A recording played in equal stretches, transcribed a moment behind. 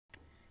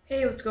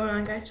Hey, what's going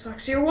on, guys?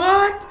 Fox here.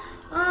 What?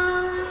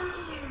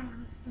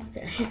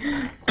 Okay.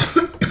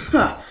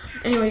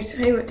 Anyways,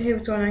 hey, what's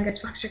going on, guys?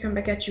 Fox here, coming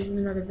back at you with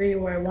another video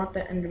where I want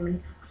that Enderman.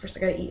 First, I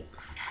gotta eat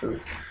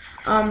food.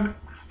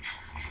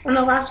 In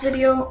the last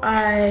video,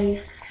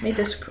 I made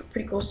this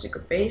pretty cool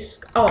secret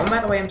base. Oh, and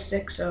by the way, I'm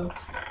sick, so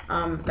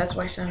that's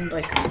why I sound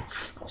like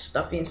all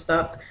stuffy and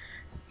stuff.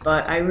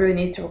 But I really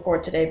need to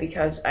record today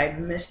because I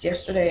missed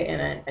yesterday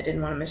and I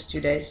didn't want to miss 2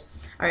 days.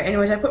 Alright,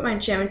 anyways, I put my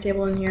enchantment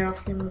table in here.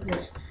 I'll move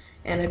this.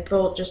 And I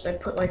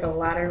put like a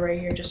ladder right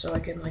here just so I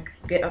can like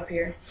get up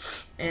here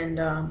and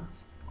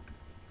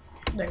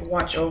like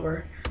watch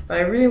over. But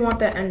I really want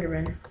that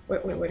Enderman.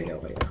 Wait, where'd he go?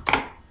 Where'd he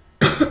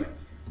go?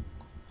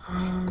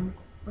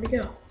 Where'd he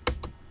go?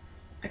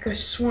 I could have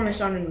sworn I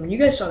saw an Enderman. You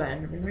guys saw that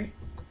Enderman, right?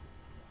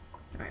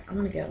 Alright, I'm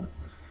gonna get him.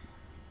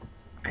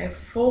 I have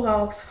full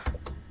health.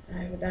 I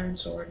have a diamond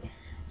sword,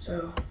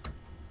 so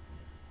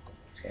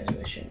these guys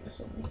really shouldn't mess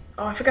with me.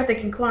 Oh, I forgot they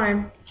can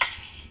climb.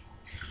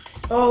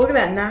 Oh, look at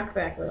that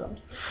knockback though.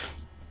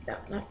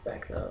 That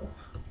knockback though.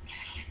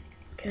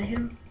 Can I hit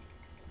him?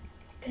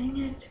 Dang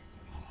it.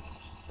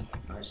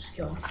 Oh, let's just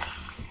kill him.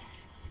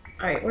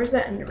 Alright, where's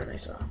that Enderman I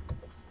saw?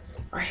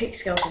 I hate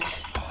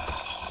skeletons.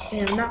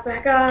 Damn,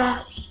 knockback.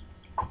 Ah!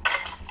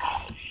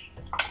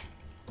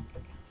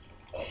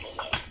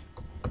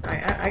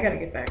 Alright, I gotta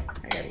get back.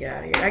 I gotta get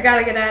out of here. I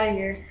gotta get out of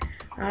here.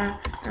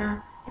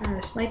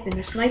 They're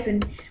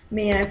sniping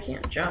me and I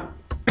can't jump.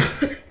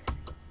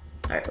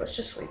 Alright, let's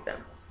just sleep then.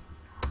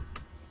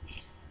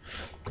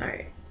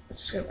 Alright,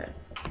 let's just go to bed.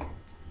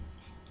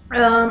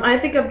 I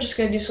think I'm just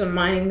gonna do some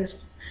mining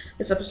this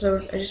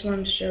episode. I just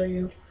wanted to show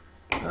you.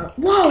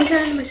 Whoa, we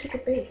got into my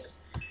secret base.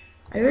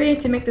 I really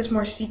need to make this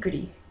more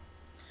secrety.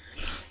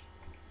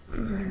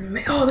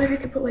 Oh, maybe we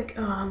could put like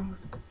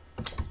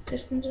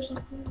pistons or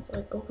something to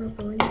like open up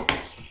the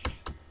leaves.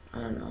 I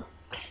don't know.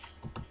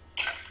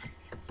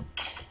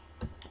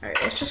 Alright,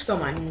 let's just go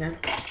mining then.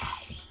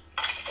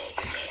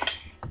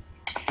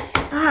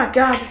 Ah,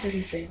 God, this is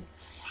insane.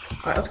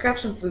 Alright, let's grab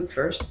some food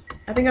first.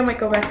 I think I might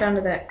go back down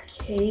to that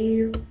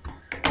cave,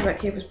 because that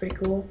cave was pretty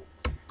cool.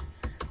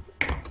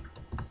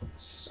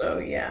 So,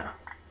 yeah.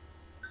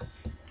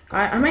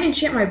 I might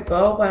enchant my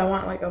bow, but I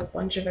want like a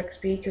bunch of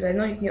XP, because I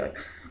know you can get like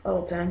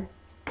level 10.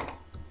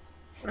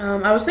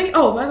 I was thinking,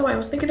 oh, by the way, I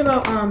was thinking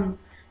about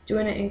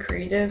doing it in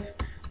creative,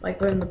 like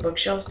putting the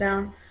bookshelves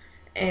down,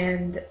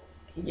 and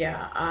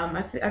yeah,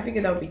 I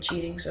figured that would be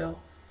cheating, so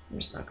I'm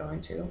just not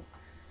going to.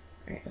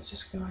 Alright, let's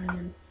just go ahead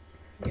and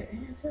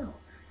go.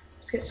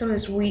 Let's get some of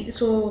this wheat.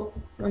 This will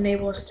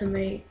enable us to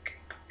make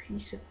a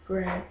piece of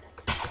bread.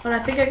 And I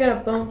think I got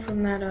a bone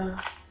from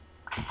that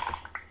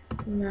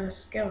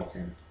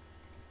skeleton.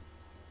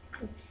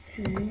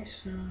 Okay,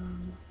 so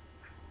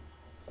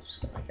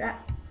just go like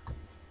that.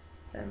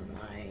 Then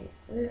like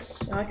this.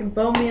 So I can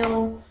bone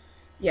meal.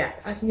 Yeah,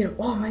 I can get a,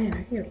 oh man,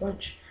 I can get a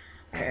bunch.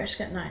 Alright, I just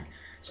got 9.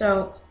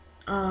 So,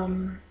 I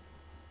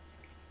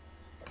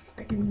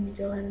can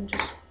go ahead and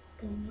just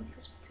bone up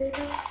this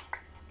potato.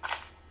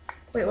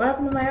 Wait, what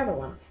happened to my other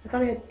one? I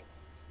thought I had,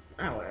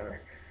 whatever.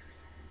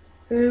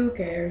 Who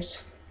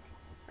cares?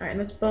 Alright,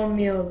 let's bone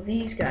meal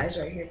these guys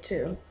right here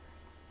too.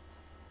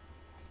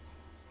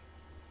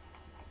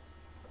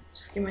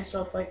 Just give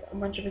myself like a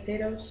bunch of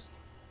potatoes.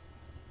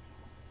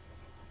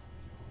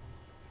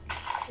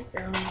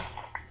 There we go.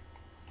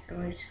 And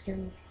we're just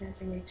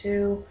planting me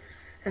 2.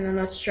 And then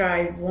let's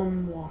try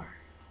one more.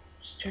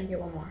 Just try and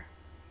get one more.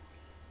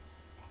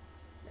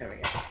 There we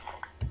go.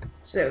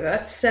 So there we go.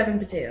 That's 7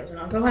 potatoes, and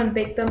I'll go ahead and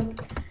bake them.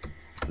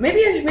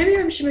 Maybe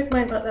I should make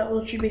that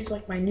little tree base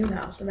like my new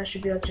house, and that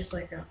should be like just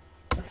like a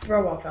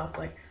throw-off house.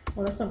 Like,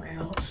 well, that's not my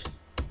house.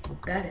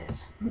 That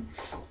is.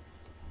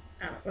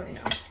 I don't really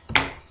know.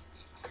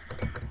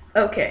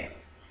 Okay.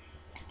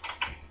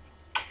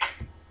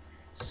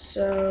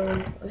 So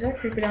is that a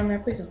creeper down there?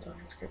 Please don't tell me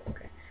it's a creeper.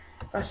 Okay.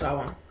 I saw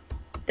one.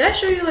 Did I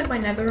show you like my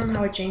nether room,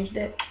 how I changed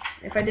it?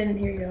 If I didn't,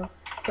 here you go.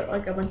 Put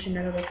like a bunch of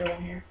nether go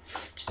in here,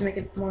 just to make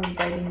it more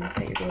inviting that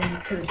you're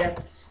going to the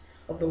depths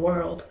of the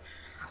world.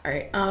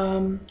 Alright,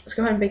 let's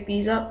go ahead and bake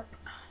these up.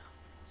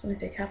 So I'm gonna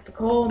take half the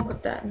coal and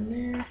put that in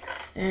there.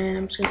 And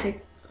I'm just gonna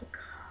take a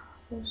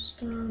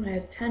cobblestone. I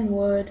have 10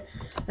 wood.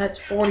 That's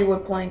 40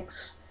 wood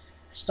planks.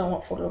 I just don't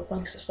want 40 wood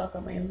planks to stock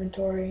on my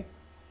inventory.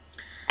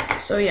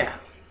 So yeah.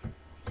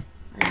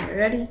 I'm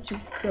ready to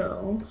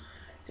go.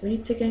 Do we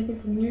need to take anything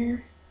from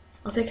here?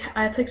 I'll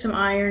take some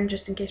iron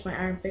just in case my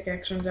iron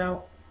pickaxe runs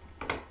out.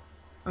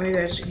 Or maybe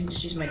I can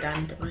just use my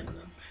diamond to mine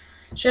them.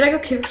 Should I go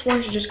cave exploring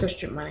or should I just go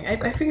strip mining?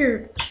 I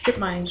figure strip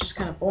mining is just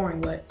kind of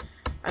boring, but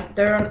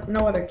there are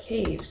no other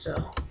caves, so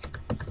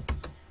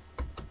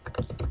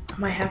I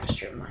might have to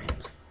strip mine.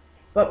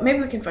 But maybe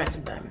we can find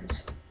some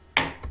diamonds.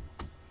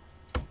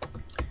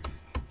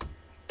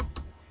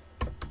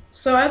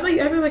 So I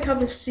really like how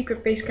this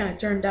secret base kind of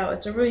turned out.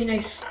 It's a really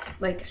nice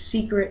like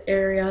secret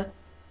area.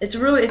 It's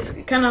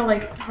kind of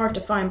like hard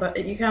to find, but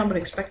you kind of would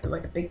expect it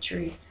like a big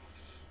tree.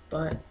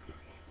 But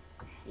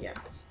yeah.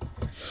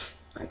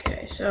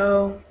 Okay,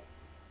 so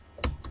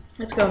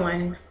let's go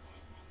mining.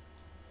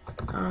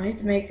 I need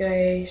to make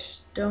a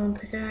stone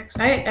pickaxe.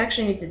 I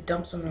actually need to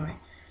dump some of my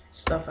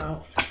stuff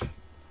out.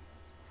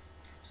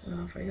 So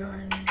if I go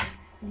ahead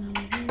and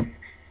over here,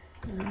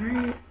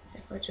 alright,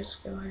 if I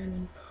just go ahead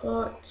and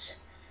put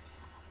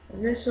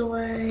this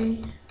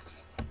away,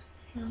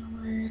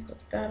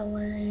 put that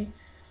away,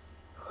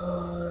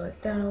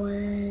 put that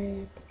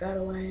away, put that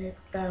away,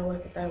 put that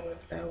away, put that away,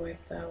 put that away,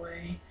 put that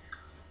away,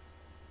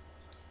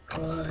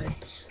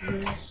 put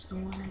this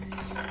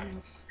away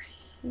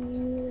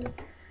here.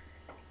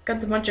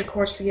 Got a bunch of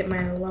quartz to get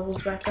my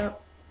levels back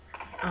up.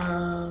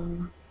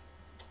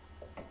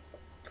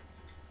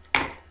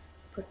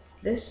 Put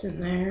this in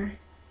there.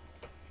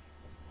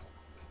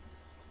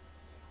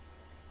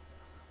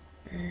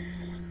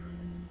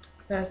 And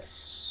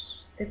that's,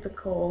 take the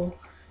coal.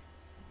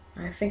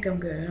 I think I'm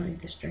good. I don't need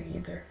this string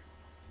either.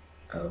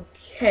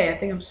 Okay, I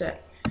think I'm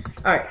set.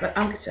 Alright,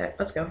 I'm set.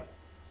 Let's go.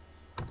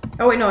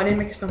 Oh wait, no, I didn't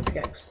make a stone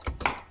pickaxe.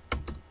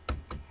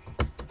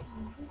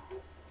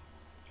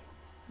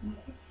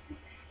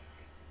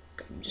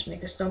 Just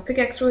make a stone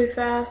pickaxe really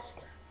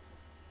fast.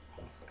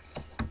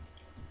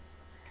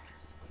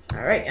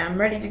 Alright, I'm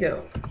ready to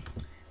go.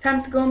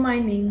 Time to go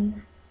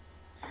mining.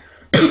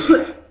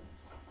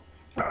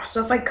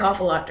 So if I cough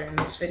a lot during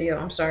this video,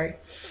 I'm sorry.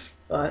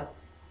 But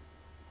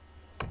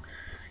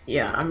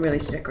yeah, I'm really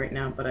sick right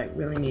now, but I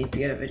really need to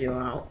get a video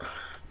out.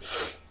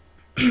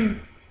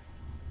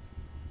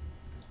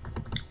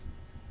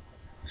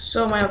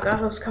 So my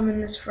Elgato's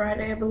coming this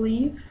Friday, I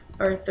believe,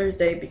 or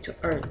Thursday,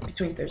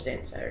 between Thursday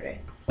and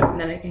Saturday, and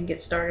then I can get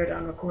started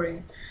on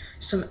recording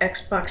some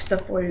Xbox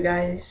stuff for you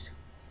guys.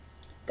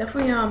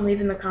 Definitely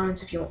leave in the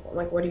comments if you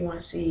like, what do you want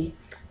to see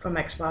from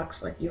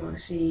Xbox? Like, you want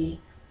to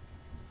see,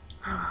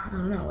 I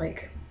don't know,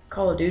 like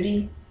Call of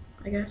Duty,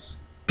 I guess.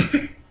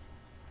 Alright,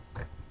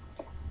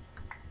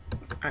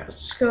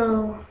 let's just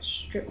go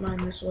strip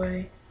mine this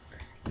way.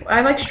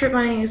 I like strip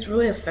mining, it's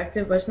really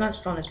effective, but it's not as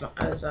fun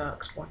as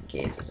exploring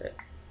caves, is it?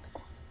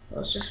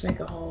 Let's just make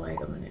a hallway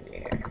going in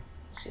here.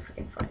 See if we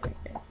can find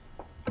anything.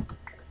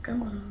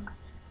 Come on.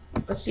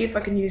 Let's see if I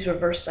can use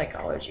reverse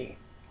psychology.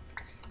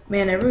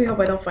 Man, I really hope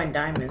I don't find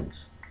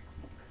diamonds.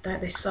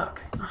 They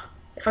suck.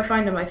 If I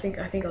find them, I think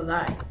I'll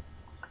die.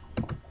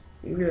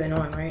 Be really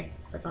annoying, right?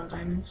 If I found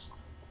diamonds.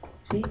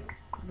 See?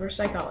 Reverse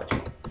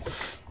psychology.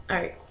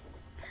 Alright.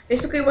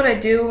 Basically what I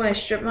do when I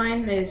strip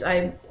mine is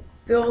I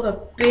build a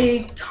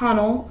big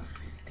tunnel,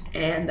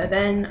 and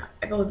then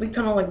I build a big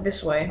tunnel like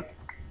this way.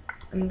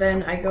 And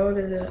then I go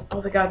to the,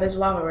 oh my god, there's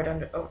lava right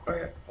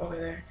over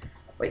there.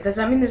 Wait, does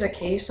that mean there's a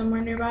cave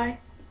somewhere nearby?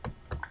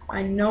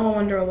 I know I'm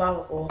under a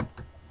lava pool,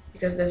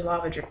 because there's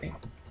lava dripping.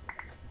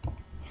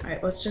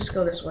 Alright, let's just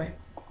go this way.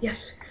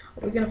 Yes,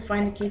 are we gonna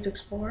find a cave to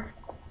explore?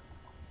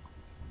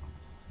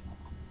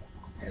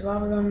 Is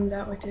lava going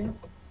that way too?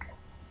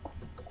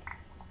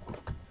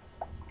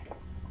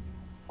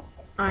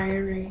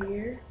 Iron right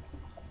here.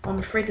 Oh, I'm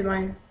afraid to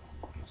mine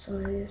some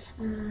of this.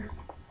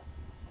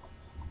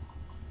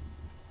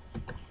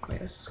 Wait,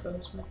 let's just go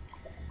this way.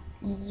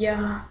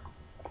 Yeah,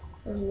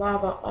 there's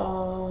lava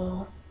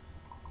all.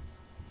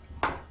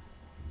 I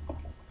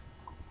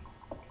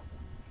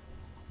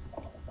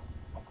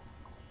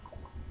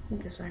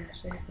think this iron is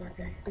safe.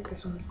 Okay, I think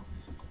this one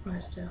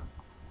was too.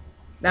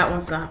 That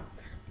one's not.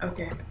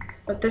 Okay,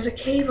 but there's a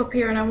cave up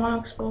here, and I want to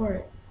explore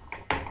it.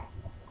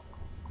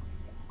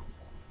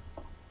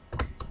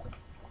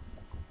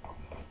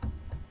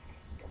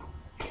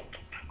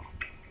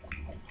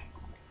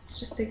 Let's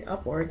just dig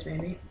upwards,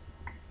 maybe.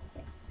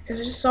 Because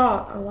I just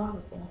saw a lava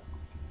pool.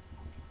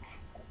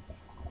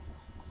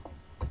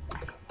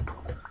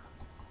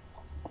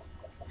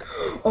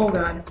 Oh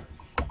god.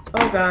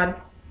 Oh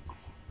god.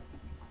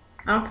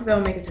 I don't think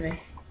that'll make it to me.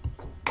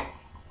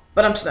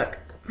 But I'm stuck.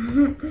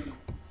 Alright,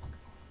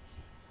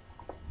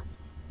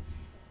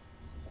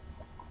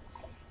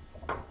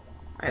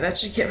 that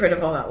should get rid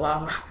of all that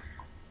lava.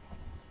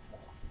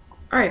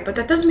 Alright, but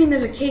that doesn't mean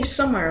there's a cave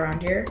somewhere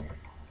around here.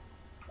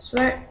 So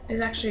that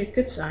is actually a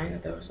good sign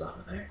that there was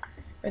lava there.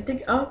 If I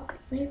dig up,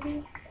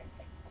 maybe?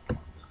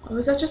 Oh,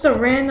 is that just a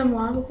random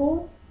lava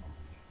pool?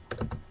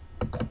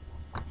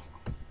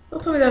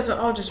 Don't tell me that was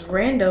all just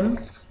random.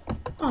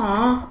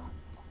 Aww.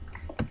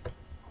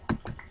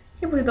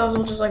 Can't believe that was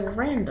all just like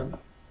random.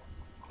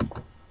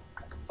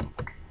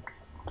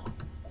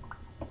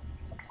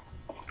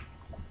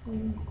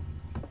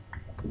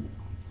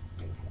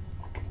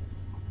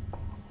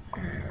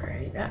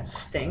 Alright, that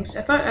stinks.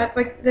 I thought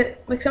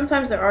like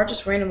sometimes there are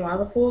just random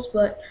lava pools,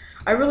 but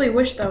I really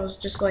wish that was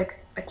just like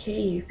a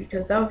cave,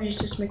 because that would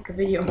just make the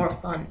video more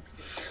fun.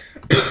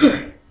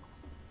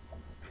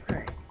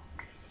 Alright.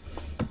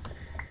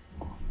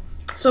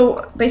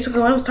 So basically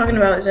what I was talking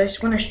about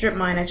is when I strip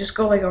mine, I just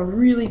go like a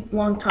really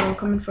long tunnel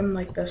coming from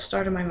like the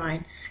start of my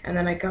mine, and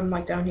then I come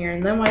like down here,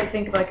 and then when I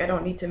think like I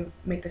don't need to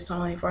make this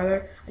tunnel any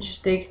farther, I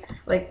just dig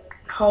like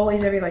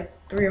hallways every like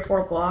 3 or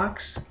 4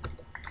 blocks,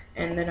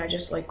 and then I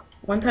just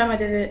one time I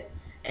did it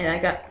and I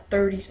got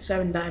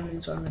 37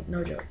 diamonds on it,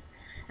 no joke,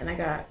 and I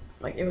got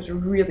Like, it was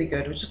really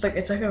good. It was just like,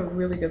 it's like a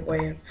really good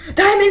way of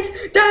diamonds,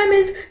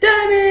 diamonds,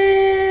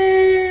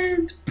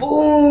 diamonds.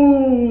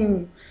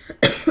 Boom.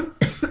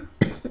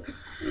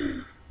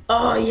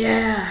 Oh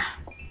yeah.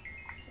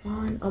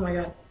 Oh my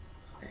god.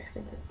 Okay, I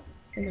think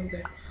I'm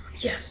good.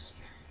 Yes.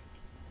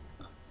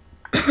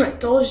 I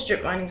told you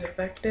strip mining's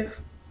effective.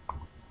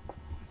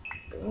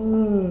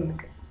 Boom.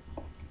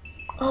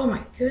 Oh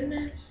my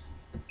goodness.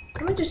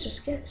 How much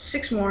just get?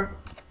 6 more.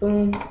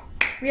 Boom.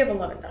 We have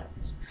 11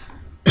 diamonds.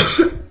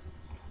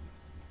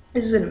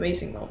 This is an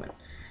amazing moment.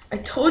 I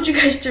told you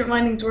guys strip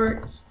mining's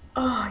works.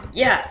 Oh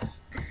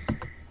yes.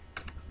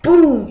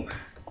 Boom.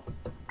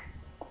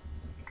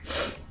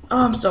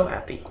 Oh, I'm so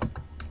happy.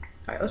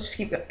 Alright, let's just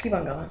keep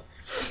on going.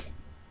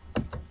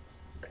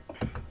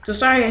 So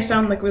sorry I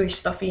sound like really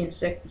stuffy and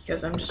sick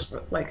because I'm just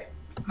like,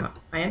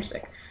 I am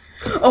sick.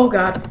 Oh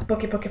god,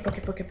 book it.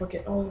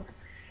 Oh.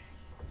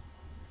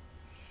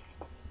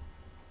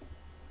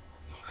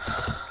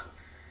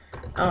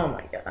 Oh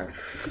my god.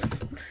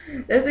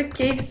 There's a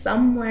cave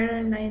somewhere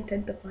and I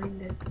intend to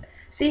find it.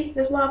 See,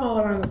 there's lava all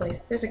around the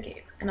place. There's a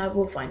cave and I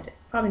will find it.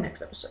 Probably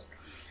next episode.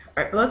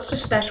 Alright, but let's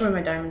just stash away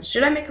my diamonds.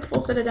 Should I make a full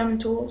set of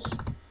diamond tools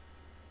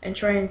and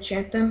try and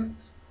enchant them?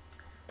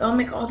 That'll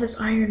make all this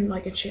iron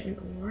like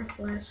enchantment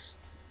worthless.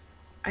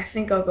 I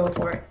think I'll go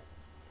for it.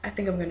 I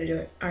think I'm gonna do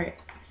it. Alright.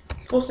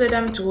 Full set of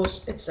diamond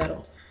tools, it's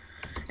settled.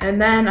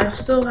 And then I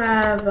still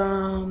have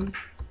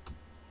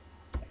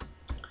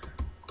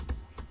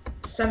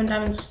 7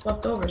 diamonds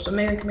left over, so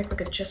maybe I can make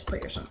like a chest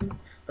plate or something.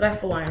 But I have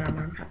full iron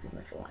armor. I'm happy with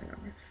my full iron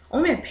armor.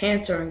 Only my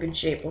pants are in good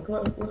shape. Look at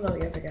all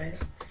the other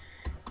guys.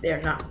 They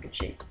are not in good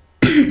shape.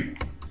 I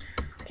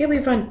can't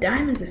believe I found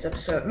diamonds this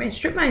episode. Man,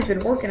 strip mining's been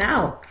working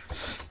out.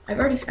 I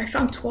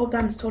found 12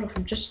 diamonds total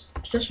from just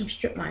from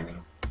strip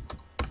mining.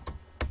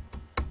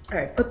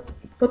 Alright,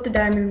 put the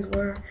diamonds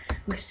where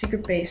my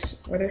secret base,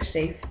 where they're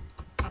safe.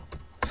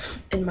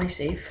 In my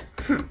safe.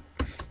 Alright.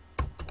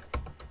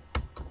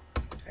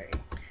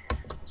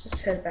 Let's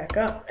just head back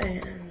up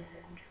and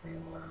we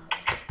will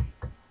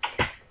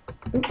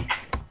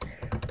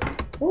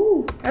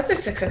ooh, that's a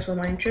successful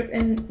mine trip.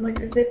 And like,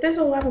 if there's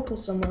a lava pool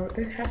somewhere,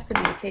 there has to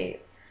be a cave.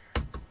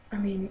 I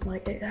mean,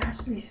 like, it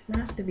has to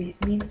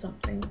mean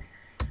something.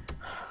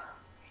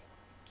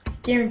 I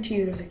guarantee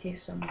you there's a cave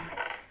somewhere.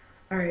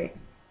 Alright.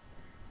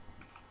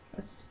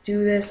 Let's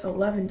do this.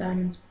 11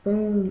 diamonds.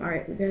 Boom.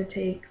 Alright, we're gonna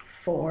take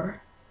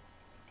 4.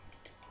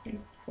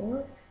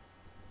 4?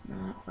 No,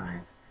 not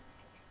 5.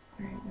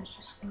 Alright, let's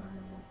just go ahead.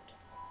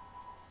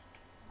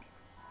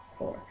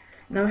 4.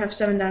 Now we have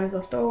 7 diamonds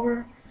left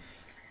over.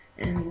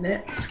 And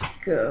that's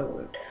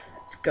good.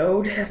 That's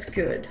good. That's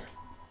good.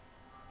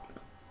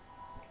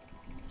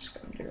 Let's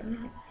go do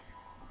that.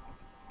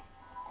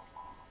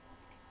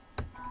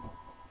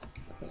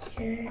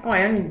 Okay. Oh,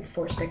 I need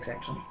 4 sticks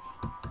actually.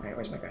 Alright,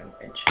 where's my ground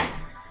bench?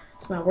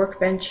 It's my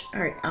workbench.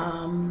 Alright,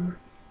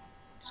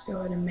 let's go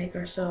ahead and make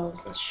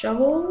ourselves a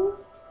shovel.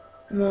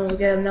 And then we'll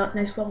get a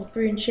nice level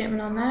 3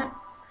 enchantment on that.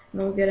 And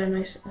then we'll get a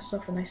nice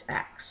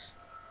axe.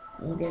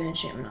 And we'll get an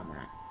enchantment on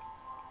that.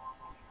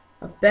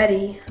 A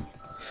Betty.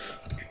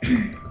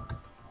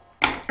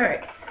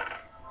 Alright,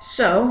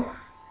 so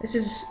this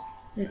is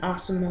an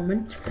awesome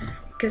moment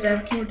because I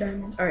have more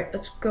diamonds. Alright,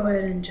 let's go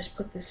ahead and just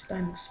put this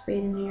diamond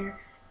spade in here.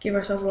 Give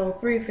ourselves a level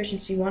 3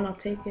 efficiency 1, I'll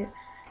take it.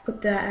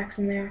 Put that axe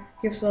in there.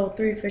 Give us a level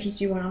 3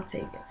 efficiency 1, I'll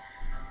take it.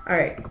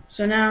 Alright,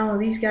 so now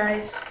these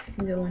guys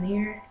can go in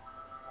here.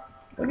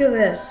 Look at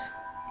this.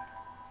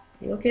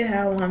 Look at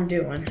how I'm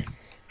doing.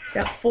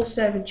 Got full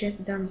set of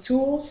enchanted diamond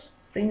tools.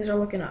 Things are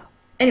looking up.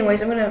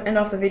 Anyways, I'm going to end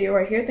off the video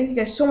right here. Thank you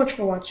guys so much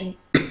for watching.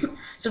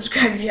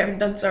 Subscribe if you haven't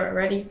done so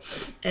already.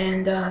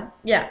 And,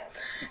 yeah.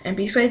 And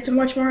be excited to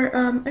watch more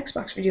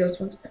Xbox videos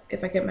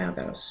if I get my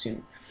out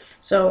soon.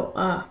 So,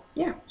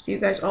 yeah. See you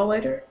guys all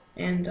later.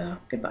 And,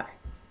 goodbye.